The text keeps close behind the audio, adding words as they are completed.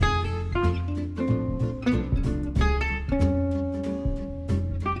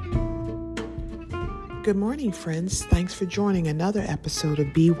Good morning, friends. Thanks for joining another episode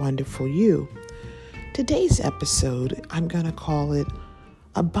of Be Wonderful You. Today's episode, I'm going to call it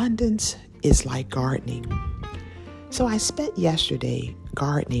Abundance is Like Gardening. So I spent yesterday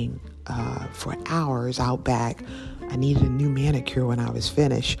gardening for hours out back. I needed a new manicure when I was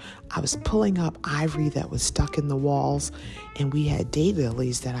finished. I was pulling up ivory that was stuck in the walls, and we had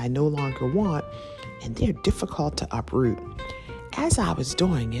daylilies that I no longer want, and they're difficult to uproot. As I was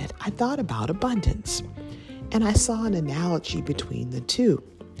doing it, I thought about abundance, and I saw an analogy between the two.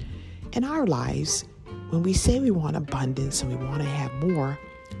 In our lives, when we say we want abundance and we want to have more,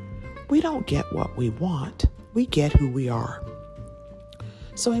 we don't get what we want, we get who we are.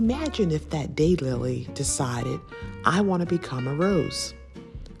 So imagine if that daylily decided, I want to become a rose.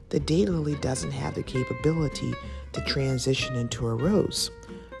 The daylily doesn't have the capability to transition into a rose.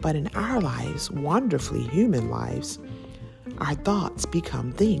 But in our lives, wonderfully human lives, our thoughts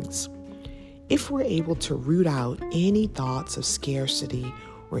become things. If we're able to root out any thoughts of scarcity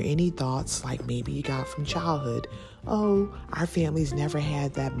or any thoughts like maybe you got from childhood, oh, our family's never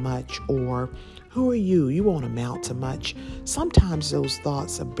had that much, or who are you? You won't amount to much. Sometimes those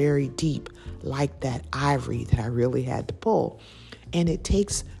thoughts are buried deep, like that ivory that I really had to pull. And it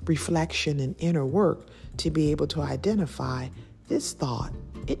takes reflection and inner work to be able to identify this thought.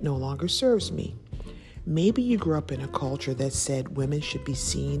 It no longer serves me. Maybe you grew up in a culture that said women should be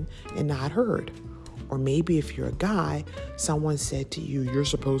seen and not heard. Or maybe if you're a guy, someone said to you, you're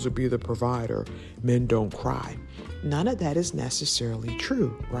supposed to be the provider. Men don't cry. None of that is necessarily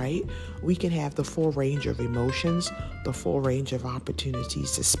true, right? We can have the full range of emotions, the full range of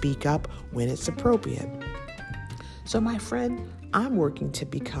opportunities to speak up when it's appropriate. So my friend, I'm working to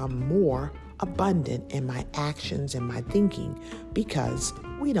become more abundant in my actions and my thinking, because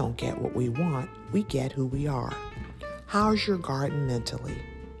we don't get what we want, we get who we are. How's your garden mentally?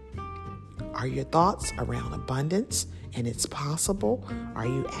 Are your thoughts around abundance and it's possible? Are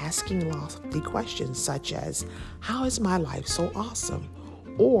you asking lofty questions such as, how is my life so awesome?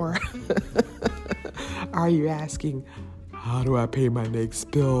 Or are you asking, how do I pay my next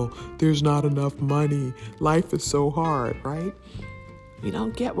bill? There's not enough money. Life is so hard, right? We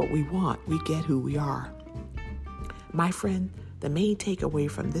don't get what we want. We get who we are. My friend, the main takeaway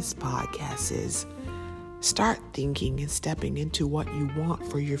from this podcast is start thinking and stepping into what you want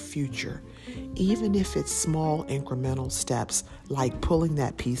for your future, even if it's small incremental steps like pulling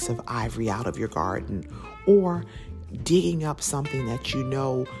that piece of ivory out of your garden or digging up something that you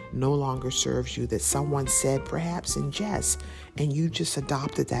know no longer serves you, that someone said perhaps in jest, and you just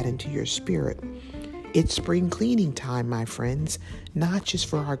adopted that into your spirit. It's spring cleaning time, my friends, not just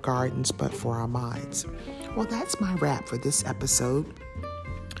for our gardens, but for our minds. Well, that's my wrap for this episode.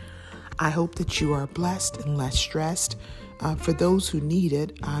 I hope that you are blessed and less stressed. For those who need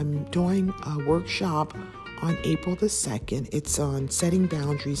it, I'm doing a workshop on April the 2nd. It's on setting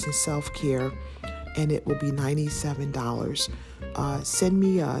boundaries and self-care, and it will be $97. Send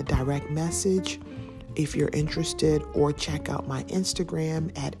me a direct message if you're interested, or check out my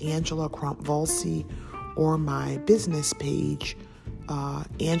Instagram at Angela Crump Volsi, or my business page,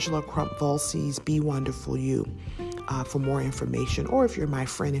 Angela Crump Volsi's Be Wonderful You, for more information. Or if you're my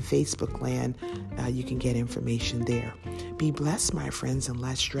friend in Facebook land, you can get information there. Be blessed, my friends, and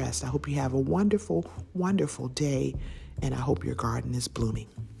less stressed. I hope you have a wonderful, wonderful day, and I hope your garden is blooming.